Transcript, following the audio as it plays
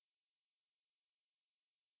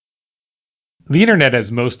The internet,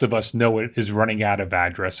 as most of us know it, is running out of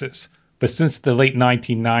addresses. But since the late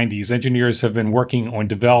 1990s, engineers have been working on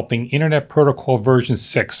developing Internet Protocol version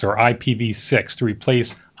 6 or IPv6 to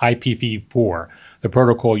replace IPv4, the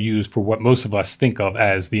protocol used for what most of us think of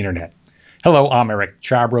as the internet. Hello, I'm Eric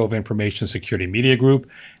Chabrow of Information Security Media Group,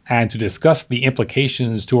 and to discuss the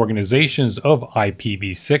implications to organizations of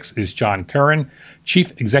IPv6 is John Curran,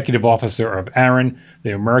 Chief Executive Officer of ARIN,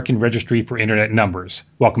 the American Registry for Internet Numbers.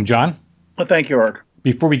 Welcome, John. Well, thank you, Eric.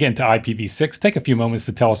 Before we get into IPv6, take a few moments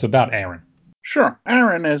to tell us about ARIN. Sure.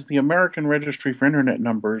 ARIN, as the American Registry for Internet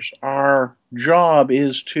Numbers, our job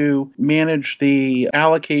is to manage the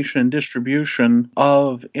allocation and distribution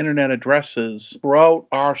of Internet addresses throughout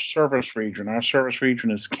our service region. Our service region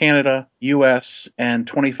is Canada, US, and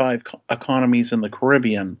 25 economies in the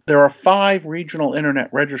Caribbean. There are 5 regional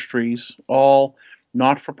Internet registries, all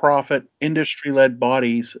not-for-profit, industry-led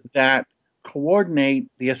bodies that coordinate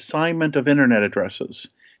the assignment of Internet addresses.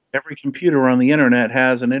 Every computer on the internet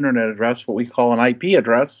has an internet address, what we call an IP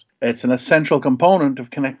address. It's an essential component of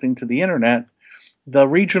connecting to the internet. The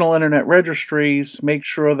regional internet registries make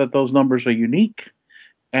sure that those numbers are unique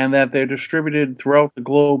and that they're distributed throughout the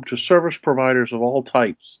globe to service providers of all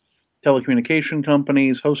types, telecommunication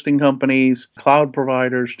companies, hosting companies, cloud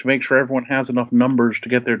providers, to make sure everyone has enough numbers to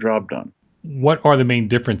get their job done. What are the main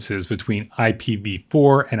differences between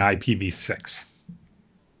IPv4 and IPv6?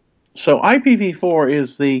 So IPv4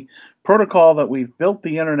 is the protocol that we've built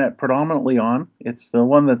the internet predominantly on. It's the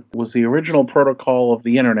one that was the original protocol of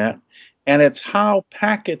the internet, and it's how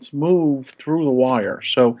packets move through the wire.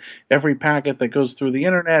 So every packet that goes through the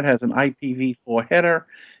internet has an IPv4 header,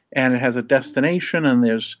 and it has a destination, and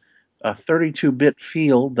there's a 32-bit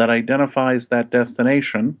field that identifies that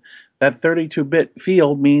destination. That 32-bit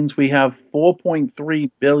field means we have 4.3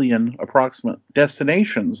 billion approximate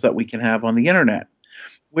destinations that we can have on the internet,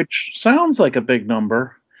 which sounds like a big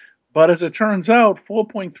number, but as it turns out,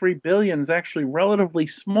 4.3 billion is actually relatively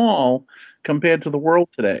small compared to the world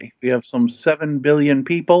today. We have some 7 billion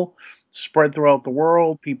people spread throughout the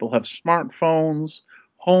world. People have smartphones,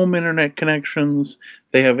 home internet connections,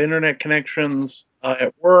 they have internet connections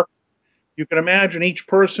at work. You can imagine each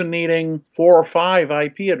person needing 4 or 5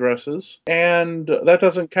 IP addresses, and that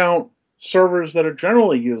doesn't count servers that are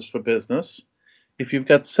generally used for business. If you've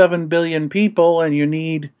got 7 billion people and you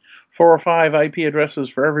need 4 or 5 IP addresses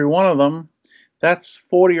for every one of them, that's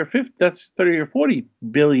 40 or 50, that's 30 or 40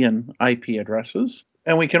 billion IP addresses.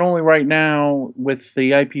 And we can only right now, with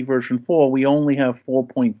the IP version 4, we only have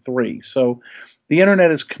 4.3. So the internet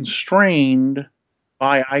is constrained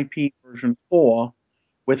by IP version 4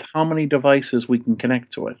 with how many devices we can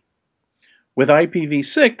connect to it. With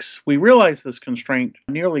IPv6, we realized this constraint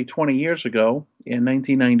nearly 20 years ago in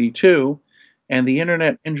 1992, and the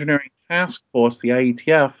Internet Engineering Task Force, the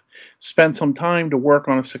IETF, spent some time to work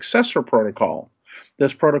on a successor protocol.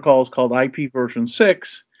 This protocol is called IP version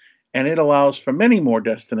 6, and it allows for many more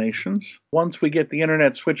destinations. Once we get the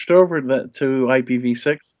internet switched over to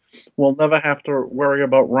IPv6, we'll never have to worry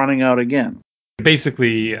about running out again.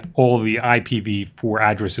 Basically, all the IPv4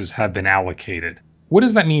 addresses have been allocated. What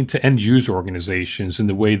does that mean to end user organizations in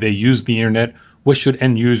the way they use the internet? What should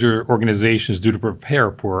end user organizations do to prepare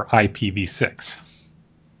for IPv6?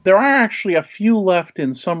 There are actually a few left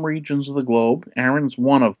in some regions of the globe. ARIN's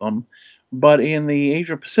one of them. But in the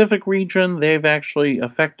Asia Pacific region, they've actually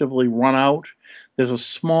effectively run out. There's a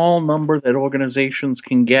small number that organizations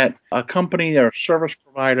can get. A company or a service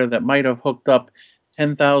provider that might have hooked up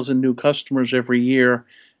 10,000 new customers every year,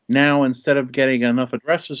 now instead of getting enough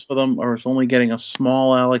addresses for them, or is only getting a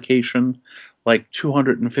small allocation, like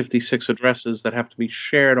 256 addresses that have to be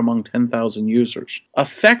shared among 10,000 users.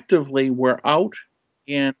 Effectively, we're out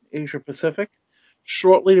in Asia Pacific,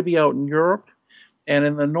 shortly to be out in Europe, and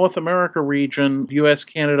in the North America region, US,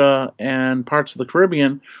 Canada, and parts of the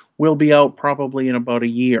Caribbean, will be out probably in about a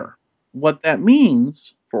year. What that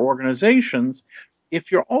means for organizations, if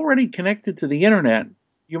you're already connected to the internet,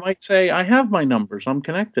 you might say, I have my numbers, I'm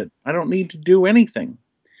connected, I don't need to do anything.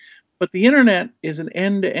 But the internet is an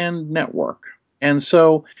end-to-end network. And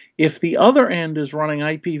so if the other end is running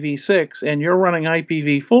IPv6 and you're running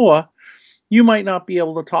IPv4, you might not be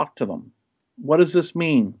able to talk to them. What does this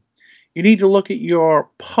mean? You need to look at your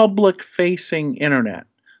public-facing internet,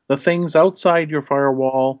 the things outside your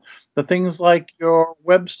firewall, the things like your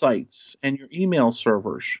websites and your email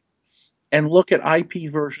servers, and look at IP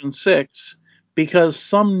version 6, because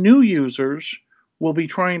some new users will be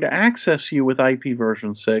trying to access you with IP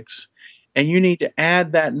version 6, and you need to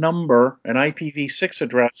add that number, an IPv6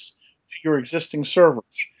 address, to your existing servers.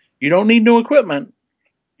 You don't need new equipment.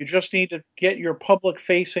 You just need to get your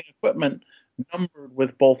public-facing equipment numbered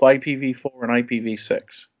with both IPv4 and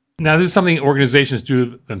IPv6. Now, this is something organizations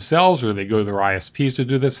do themselves, or they go to their ISPs to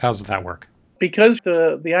do this. How does that work? Because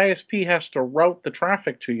the ISP has to route the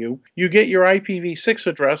traffic to you, you get your IPv6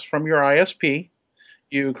 address from your ISP.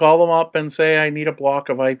 You call them up and say, I need a block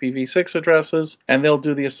of IPv6 addresses, and they'll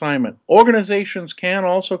do the assignment. Organizations can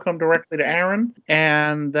also come directly to ARIN,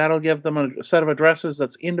 and that'll give them a set of addresses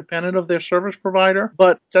that's independent of their service provider,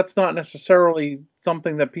 but that's not necessarily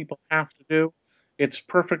something that people have to do. It's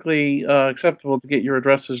perfectly acceptable to get your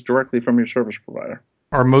addresses directly from your service provider.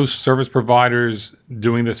 Are most service providers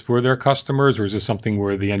doing this for their customers, or is this something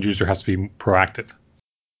where the end user has to be proactive?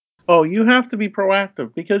 Oh, you have to be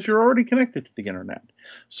proactive because you're already connected to the internet.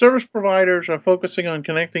 Service providers are focusing on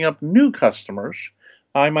connecting up new customers.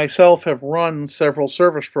 I myself have run several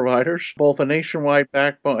service providers, both a nationwide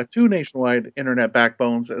backbone, two nationwide internet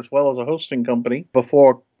backbones, as well as a hosting company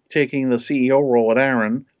before taking the CEO role at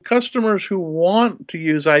ARIN. Customers who want to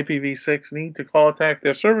use IPv6 need to contact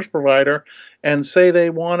their service provider and say they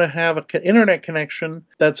want to have an internet connection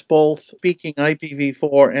that's both speaking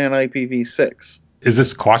IPv4 and IPv6. Is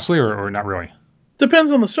this costly or not really?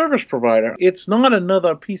 Depends on the service provider. It's not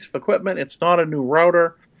another piece of equipment. It's not a new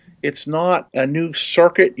router. It's not a new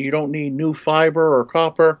circuit. You don't need new fiber or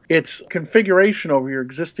copper. It's configuration over your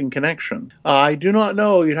existing connection. I do not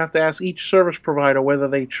know. You'd have to ask each service provider whether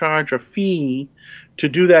they charge a fee to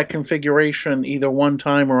do that configuration either one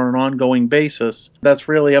time or on an ongoing basis. That's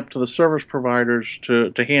really up to the service providers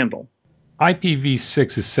to handle.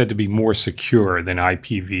 IPv6 is said to be more secure than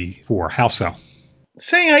IPv4. How so?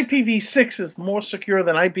 Saying IPv6 is more secure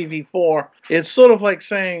than IPv4 is sort of like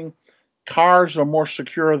saying cars are more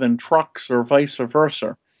secure than trucks or vice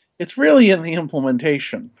versa. It's really in the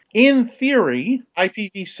implementation. In theory,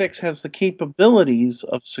 IPv6 has the capabilities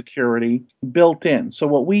of security built in. So,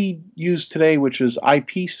 what we use today, which is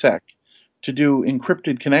IPsec to do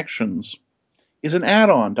encrypted connections, is an add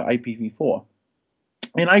on to IPv4.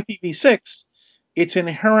 In IPv6, it's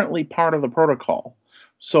inherently part of the protocol.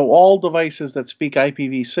 So all devices that speak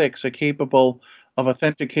IPv6 are capable of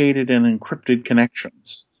authenticated and encrypted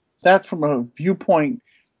connections. That, from a viewpoint,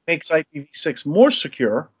 makes IPv6 more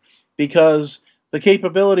secure because the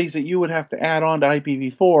capabilities that you would have to add on to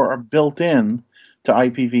IPv4 are built in to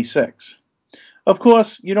IPv6. Of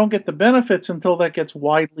course, you don't get the benefits until that gets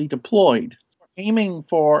widely deployed. We're aiming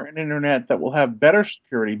for an internet that will have better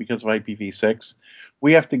security because of IPv6.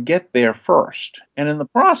 We have to get there first. And in the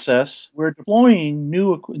process, we're deploying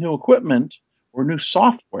new equipment or new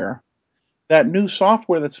software. That new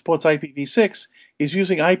software that supports IPv6 is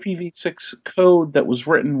using IPv6 code that was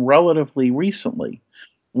written relatively recently.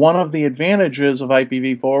 One of the advantages of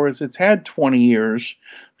IPv4 is it's had 20 years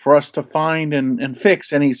for us to find and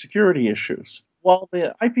fix any security issues. While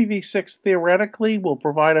the IPv6 theoretically will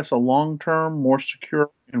provide us a long term, more secure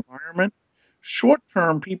environment, short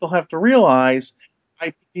term, people have to realize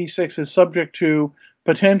IPv6 is subject to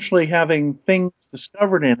potentially having things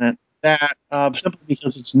discovered in it that simply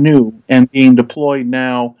because it's new and being deployed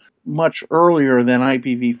now much earlier than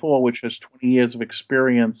IPv4, which has 20 years of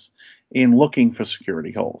experience in looking for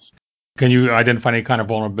security holes. Can you identify any kind of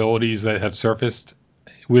vulnerabilities that have surfaced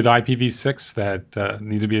with IPv6 that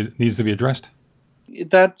needs to be addressed?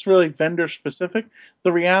 That's really vendor specific.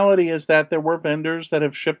 The reality is that there were vendors that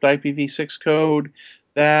have shipped IPv6 code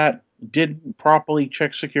that didn't properly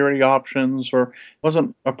check security options or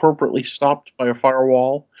wasn't appropriately stopped by a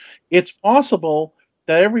firewall. It's possible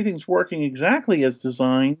that everything's working exactly as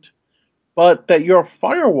designed, but that your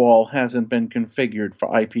firewall hasn't been configured for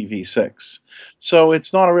IPv6. So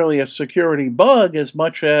it's not really a security bug as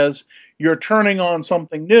much as you're turning on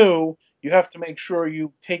something new. You have to make sure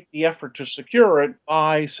you take the effort to secure it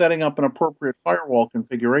by setting up an appropriate firewall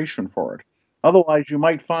configuration for it. Otherwise, you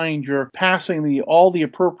might find you're passing all the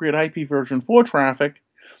appropriate IP version 4 traffic,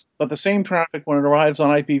 but the same traffic when it arrives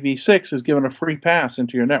on IPv6 is given a free pass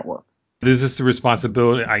into your network. Is this the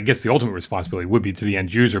responsibility? I guess the ultimate responsibility would be to the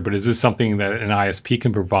end user, but is this something that an ISP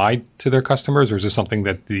can provide to their customers, or is this something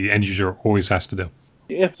that the end user always has to do?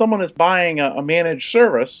 If someone is buying a managed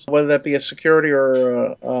service, whether that be a security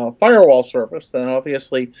or a firewall service, then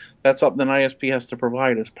obviously that's something an ISP has to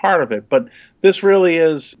provide as part of it. But this really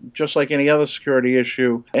is just like any other security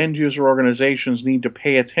issue. End user organizations need to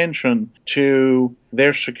pay attention to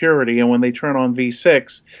their security, and when they turn on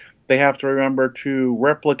V6, they have to remember to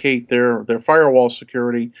replicate their firewall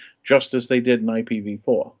security just as they did in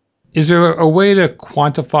IPv4. Is there a way to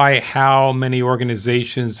quantify how many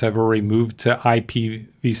organizations have already moved to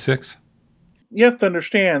IPv6? You have to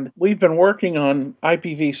understand, we've been working on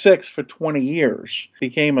IPv6 for 20 years. It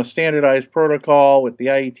became a standardized protocol with the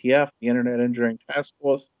IETF, the Internet Engineering Task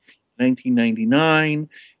Force, 1999.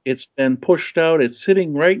 It's been pushed out. It's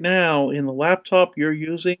sitting right now in the laptop you're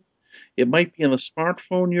using. It might be in the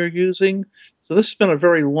smartphone you're using. So this has been a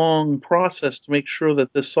very long process to make sure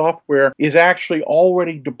that this software is actually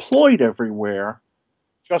already deployed everywhere,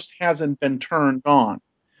 just hasn't been turned on.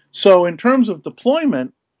 So in terms of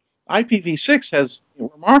deployment, IPv6 has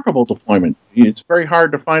remarkable deployment. It's very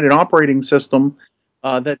hard to find an operating system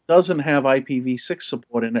that doesn't have IPv6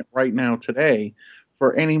 support in it right now today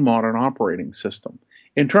for any modern operating system.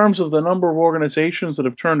 In terms of the number of organizations that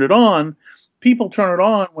have turned it on, people turn it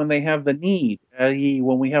on when they have the need, i.e.,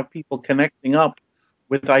 when we have people connecting up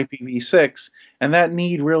with IPv6, and that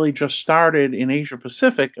need really just started in Asia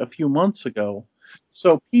Pacific a few months ago.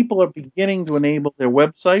 So people are beginning to enable their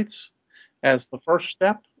websites as the first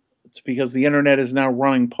step. It's because the internet is now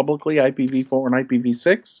running publicly IPv4 and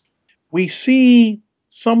IPv6. We see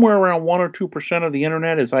somewhere around 1 or 2% of the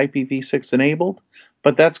internet is IPv6 enabled,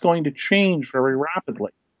 but that's going to change very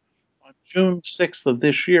rapidly. On June 6th of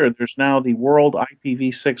this year, there's now the World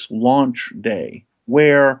IPv6 Launch Day,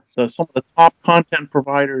 where some of the top content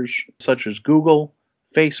providers, such as Google,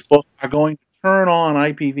 Facebook, are going to turn on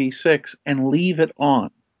IPv6 and leave it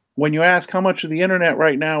on. When you ask how much of the internet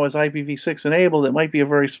right now is IPv6 enabled, it might be a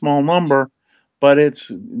very small number, but it's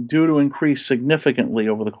due to increase significantly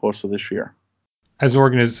over the course of this year. As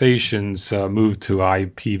organizations move to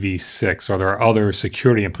IPv6, are there other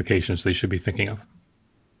security implications they should be thinking of?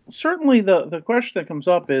 Certainly, the question that comes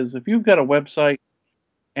up is if you've got a website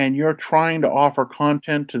and you're trying to offer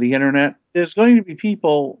content to the internet, there's going to be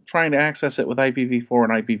people trying to access it with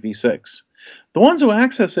IPv4 and IPv6. The ones who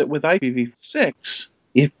access it with IPv6,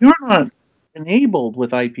 if you're not enabled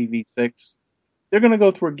with IPv6, they're going to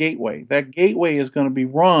go through a gateway. That gateway is going to be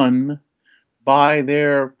run by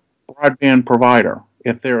their broadband provider.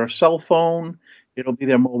 If they're a cell phone, it'll be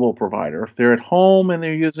their mobile provider. If they're at home and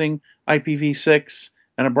they're using IPv6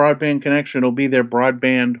 and a broadband connection, it'll be their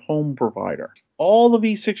broadband home provider. All the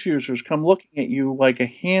V6 users come looking at you like a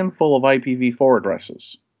handful of IPv4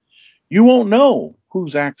 addresses. You won't know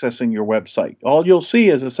who's accessing your website. All you'll see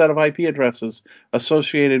is a set of IP addresses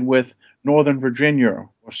associated with Northern Virginia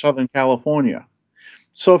or Southern California.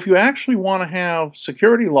 So if you actually want to have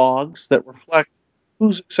security logs that reflect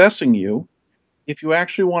who's accessing you, if you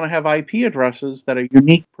actually want to have IP addresses that are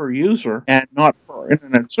unique per user and not per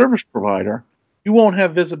internet service provider, you won't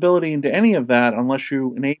have visibility into any of that unless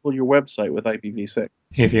you enable your website with IPv6.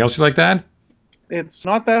 Anything else you'd like to add? It's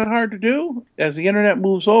not that hard to do. As the internet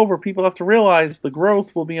moves over, people have to realize the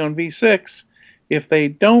growth will be on V6. If they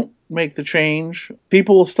don't make the change,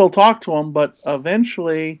 people will still talk to them, but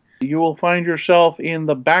eventually you will find yourself in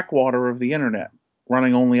the backwater of the internet,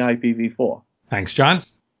 running only IPv4. Thanks, John.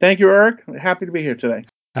 Thank you, Eric. Happy to be here today.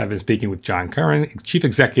 I've been speaking with John Curran, Chief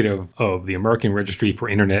Executive of the American Registry for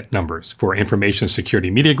Internet Numbers. For Information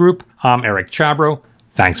Security Media Group, I'm Eric Chabrow.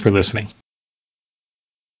 Thanks for listening.